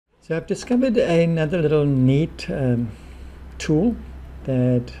So I've discovered another little neat tool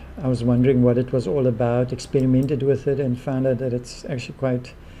that I was wondering what it was all about, experimented with it and found out that it's actually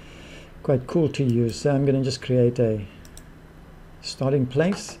quite cool to use. So I'm going to just create a starting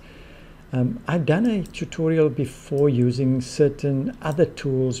place. I've done a tutorial before using certain other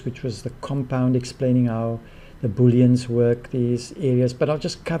tools, which was the compound, explaining how the Booleans work, these areas, but I'll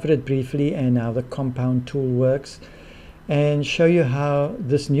just cover it briefly and how the compound tool works and show you how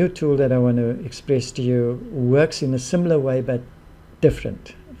this new tool that I want to express to you works in a similar way but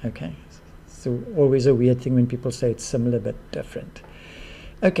different. Okay, so always a weird thing when people say it's similar but different.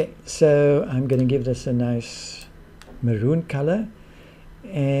 Okay, so I'm going to give this a nice maroon color,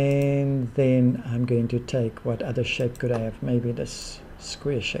 and then I'm going to take, what other shape could I have? Maybe this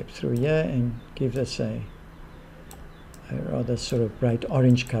square shape through here and give this a rather sort of bright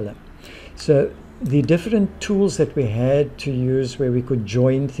orange color. So the different tools that we had to use where we could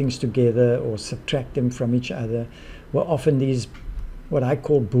join things together or subtract them from each other were often these, what I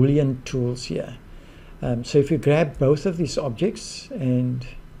call Boolean tools here. So if you grab both of these objects, and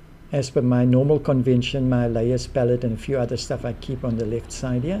as per my normal convention, my layers palette and a few other stuff I keep on the left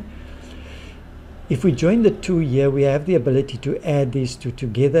side here. If we join the two here, we have the ability to add these two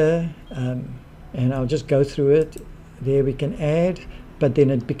together, and I'll just go through it. There we can add, but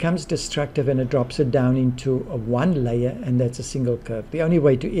then it becomes destructive and it drops it down into a one layer, and that's a single curve. The only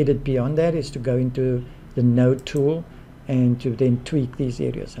way to edit beyond that is to go into the node tool and to then tweak these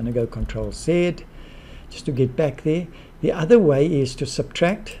areas. And I go Control Z just to get back there. The other way is to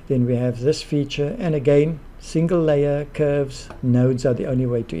subtract. Then we have this feature, and again, single layer curves, nodes are the only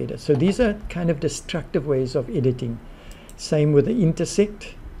way to edit. So these are kind of destructive ways of editing. Same with the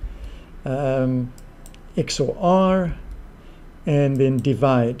intersect, XOR, and then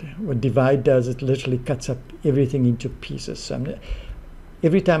divide. What divide does, it literally cuts up everything into pieces. So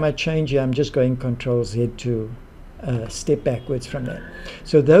every time I change here, I'm just going Control Z to step backwards from that.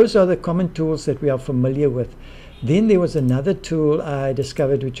 So those are the common tools that we are familiar with. Then there was another tool I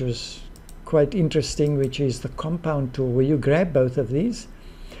discovered which was quite interesting, which is the compound tool, where you grab both of these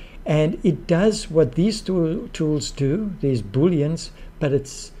and it does what these tools do, these Booleans, but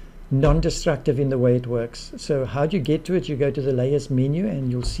it's non-destructive in the way it works. So how do you get to it? You go to the layers menu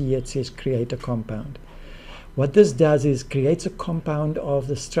and you'll see it says create a compound. What this does is creates a compound of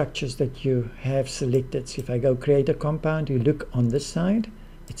the structures that you have selected. So if I go create a compound, you look on this side,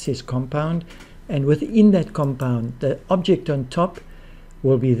 it says compound, and within that compound, the object on top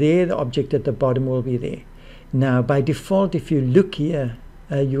will be there, the object at the bottom will be there. Now, by default, if you look here,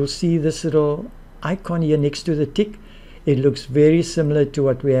 you'll see this little icon here next to the tick. It looks very similar to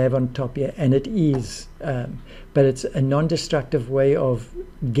what we have on top here, and it is, but it's a non-destructive way of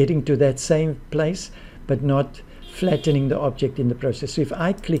getting to that same place, but not flattening the object in the process. So if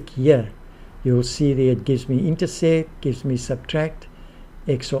I click here, you'll see there it gives me intersect, gives me subtract,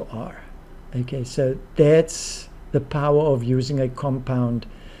 XOR. Okay, so that's the power of using a compound,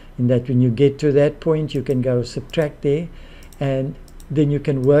 in that when you get to that point, you can go subtract there, and then you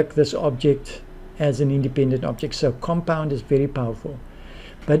can work this object as an independent object. So compound is very powerful.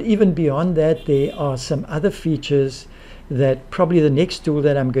 But even beyond that, there are some other features that probably the next tool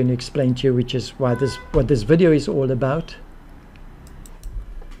that I'm going to explain to you, which is what this video is all about,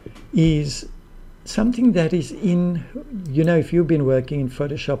 is something that is in, you know, if you've been working in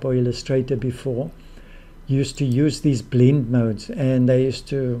Photoshop or Illustrator before, you used to use these blend modes, and they used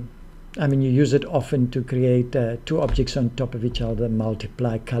to, I mean, you use it often to create two objects on top of each other,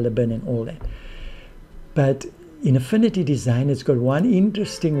 multiply, color bin, and all that. But in Affinity Designer, it's got one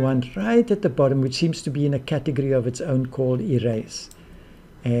interesting one right at the bottom, which seems to be in a category of its own called erase.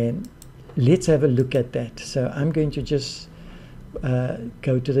 And let's have a look at that. So I'm going to just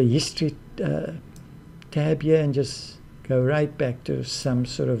go to the history tab here and just go right back to some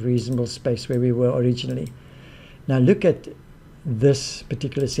sort of reasonable space where we were originally. Now look at this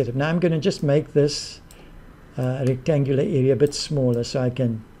particular setup. Now I'm going to just make this rectangular area a bit smaller so I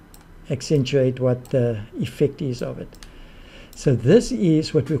can accentuate what the effect is of it. So this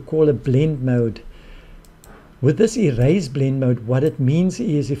is what we call a blend mode. With this erase blend mode, what it means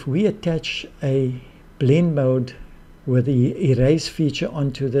is if we attach a blend mode with the erase feature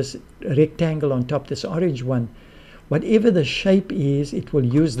onto this rectangle on top, this orange one, whatever the shape is, it will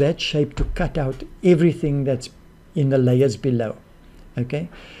use that shape to cut out everything that's in the layers below. Okay,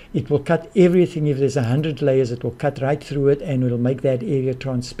 it will cut everything. If there's 100 layers, it will cut right through it and it will make that area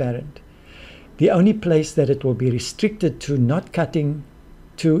transparent. The only place that it will be restricted to not cutting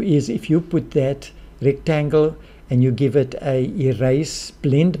to is if you put that rectangle and you give it a erase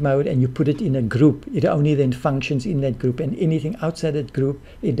blend mode and you put it in a group, it only then functions in that group, and anything outside that group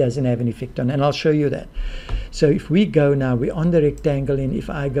it doesn't have an effect on. And I'll show you that. So if we go now, we're on the rectangle, and if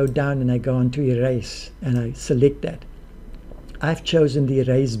I go down and I go on to erase and I select that, I've chosen the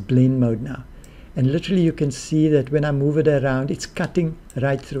erase blend mode now. And literally you can see that when I move it around, it's cutting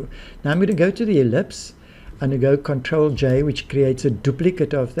right through. Now I'm going to go to the ellipse. I'm going to go Control J, which creates a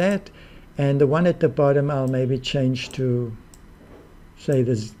duplicate of that. And the one at the bottom, I'll maybe change to, say,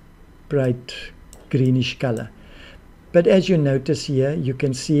 this bright greenish color. But as you notice here, you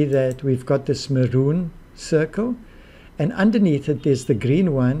can see that we've got this maroon circle. And underneath it, there's the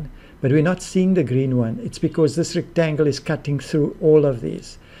green one. But we're not seeing the green one. It's because this rectangle is cutting through all of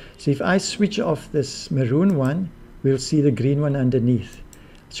these. So if I switch off this maroon one, we'll see the green one underneath.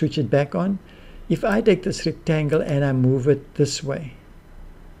 Switch it back on. If I take this rectangle and I move it this way,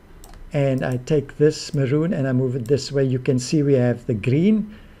 and I take this maroon and I move it this way, you can see we have the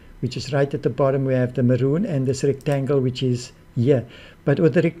green, which is right at the bottom. We have the maroon and this rectangle, which is here. But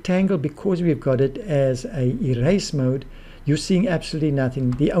with the rectangle, because we've got it as a erase mode, you're seeing absolutely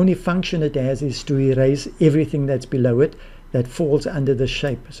nothing. The only function it has is to erase everything that's below it that falls under the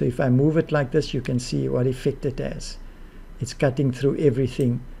shape. So if I move it like this, you can see what effect it has. It's cutting through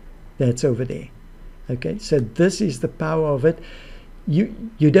everything that's over there. Okay, so this is the power of it. You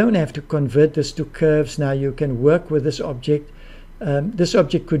don't have to convert this to curves now. You can work with this object. This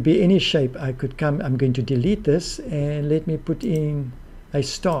object could be any shape. I could come, I'm going to delete this and let me put in a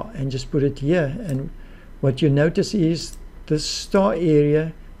star and just put it here. And what you notice is the star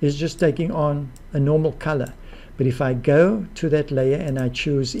area is just taking on a normal color. But if I go to that layer and I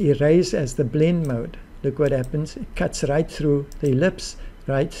choose erase as the blend mode, look what happens. It cuts right through the ellipse,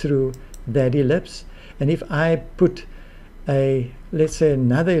 right through that ellipse. And if I put a, let's say,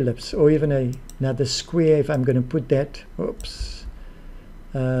 another ellipse or even another square, if I'm going to put that, oops,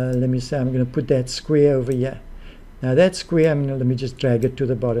 let me say I'm going to put that square over here. Now that square, let me just drag it to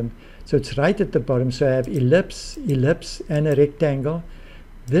the bottom. So it's right at the bottom. So I have ellipse, ellipse, and a rectangle.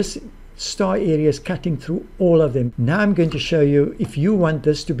 This star area is cutting through all of them. Now I'm going to show you if you want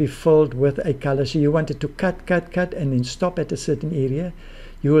this to be filled with a color. So you want it to cut, cut, cut, and then stop at a certain area.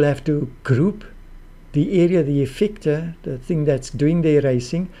 You will have to group the area, the effector, the thing that's doing the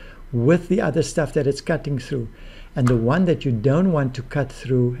erasing, with the other stuff that it's cutting through. And the one that you don't want to cut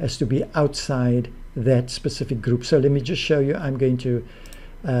through has to be outside that specific group. So let me just show you. I'm going to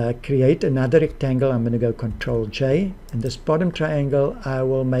create another rectangle. I'm going to go Control J, and this bottom triangle I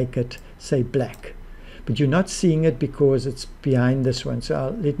will make it, say, black, but you're not seeing it because it's behind this one.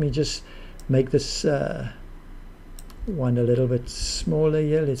 So let me just make this one a little bit smaller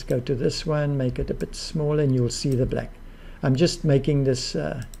here. Let's go to this one, make it a bit smaller, and you'll see the black. I'm just making this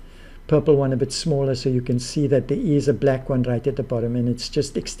purple one a bit smaller so you can see that there is a black one right at the bottom, and it's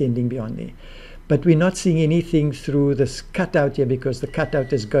just extending beyond there. But we're not seeing anything through this cutout here because the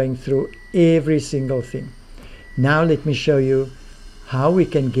cutout is going through every single thing. Now let me show you how we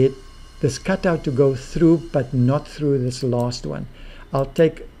can get this cutout to go through but not through this last one. I'll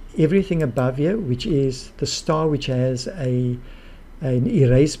take everything above here, which is the star, which has an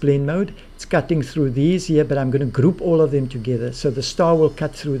erase blend mode. It's cutting through these here, but I'm going to group all of them together. So the star will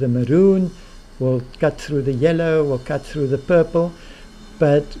cut through the maroon, will cut through the yellow, will cut through the purple.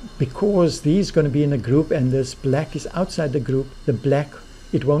 But because these are going to be in a group and this black is outside the group, the black,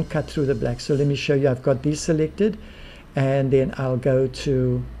 it won't cut through the black. So let me show you. I've got these selected, and then I'll go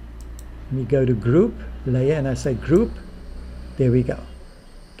to, let me go to group, layer, and I say group. There we go.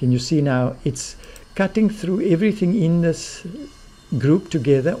 Can you see now? It's cutting through everything in this group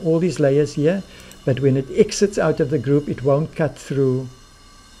together, all these layers here. But when it exits out of the group, it won't cut through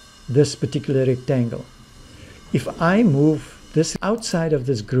this particular rectangle. If I move this outside of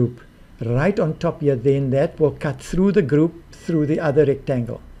this group right on top here, then that will cut through the group through the other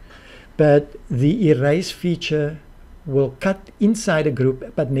rectangle. But the erase feature will cut inside a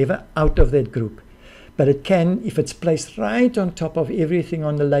group but never out of that group. But it can, if it's placed right on top of everything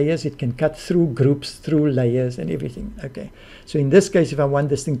on the layers, it can cut through groups, through layers and everything. Okay, so in this case, if I want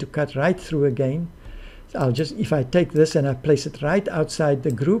this thing to cut right through again, I'll just, if I take this and I place it right outside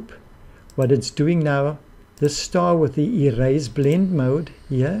the group, what it's doing now, this star with the erase blend mode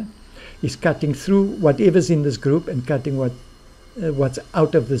here is cutting through whatever's in this group and cutting what's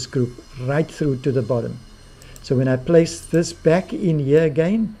out of this group right through to the bottom. So when I place this back in here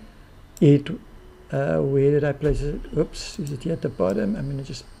again, it where did I place it? Oops, is it here at the bottom? I'm going to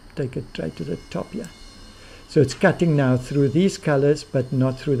just take it right to the top here. So it's cutting now through these colors but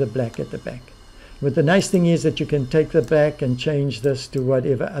not through the black at the back. But the nice thing is that you can take the back and change this to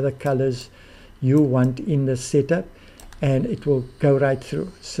whatever other colors you want in the setup, and it will go right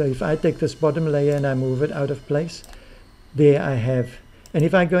through. So if I take this bottom layer and I move it out of place, there I have, and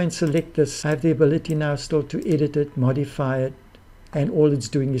if I go and select this, I have the ability now still to edit it, modify it, and all it's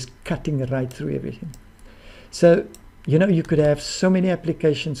doing is cutting right through everything. So, you know, you could have so many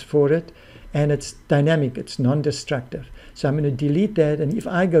applications for it, and it's dynamic, it's non-destructive. So I'm going to delete that, and if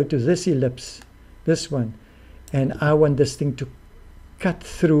I go to this ellipse, this one, and I want this thing to cut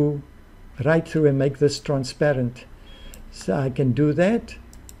through, right through, and make this transparent. So I can do that,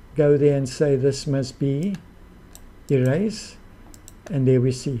 go there and say this must be erase, and there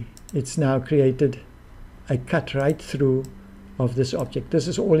we see it's now created a cut right through of this object. This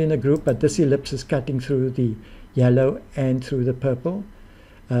is all in a group, but this ellipse is cutting through the yellow and through the purple,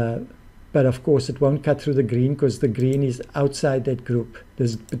 but of course it won't cut through the green because the green is outside that group,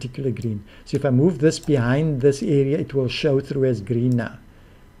 this particular green. So if I move this behind this area, it will show through as green now.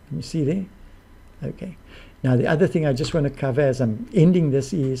 Can you see there? Okay. Now the other thing I just want to cover as I'm ending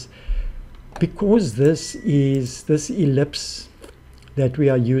this is, because this is this ellipse that we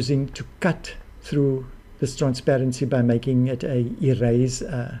are using to cut through this transparency by making it a erase,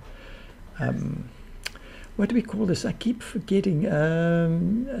 what do we call this? I keep forgetting,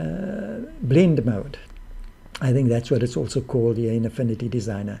 blend mode. I think that's what it's also called here in Affinity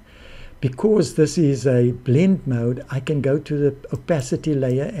Designer. Because this is a blend mode, I can go to the opacity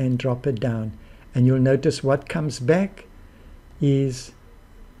layer and drop it down, and you'll notice what comes back is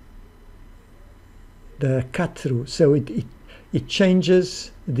the cut through. So it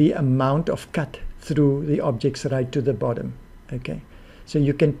changes the amount of cut through the objects right to the bottom. Okay, so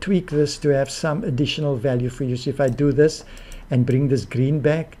you can tweak this to have some additional value for you. So if I do this and bring this green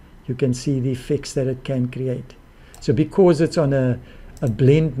back, you can see the effects that it can create. So because it's on a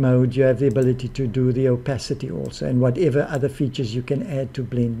blend mode, you have the ability to do the opacity also, and whatever other features you can add to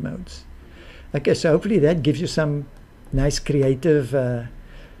blend modes. Okay, so hopefully that gives you some nice creative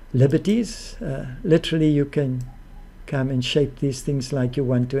liberties. Literally you can come and shape these things like you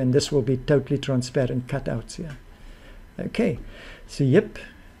want to, and this will be totally transparent cutouts here. Okay, so yep,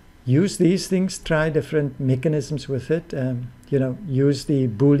 use these things, try different mechanisms with it. You know, use the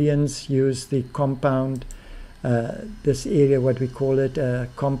Booleans, use the compound, this area, what we call it,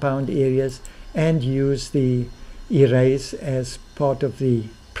 compound areas, and use the erase as part of the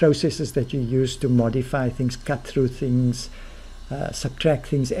processes that you use to modify things, cut through things, subtract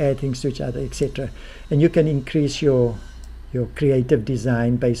things, add things to each other, etc. And you can increase your creative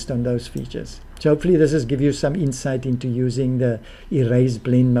design based on those features. So hopefully this has given you some insight into using the erase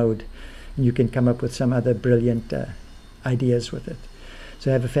blend mode, and you can come up with some other brilliant ideas with it.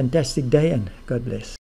 So have a fantastic day, and God bless.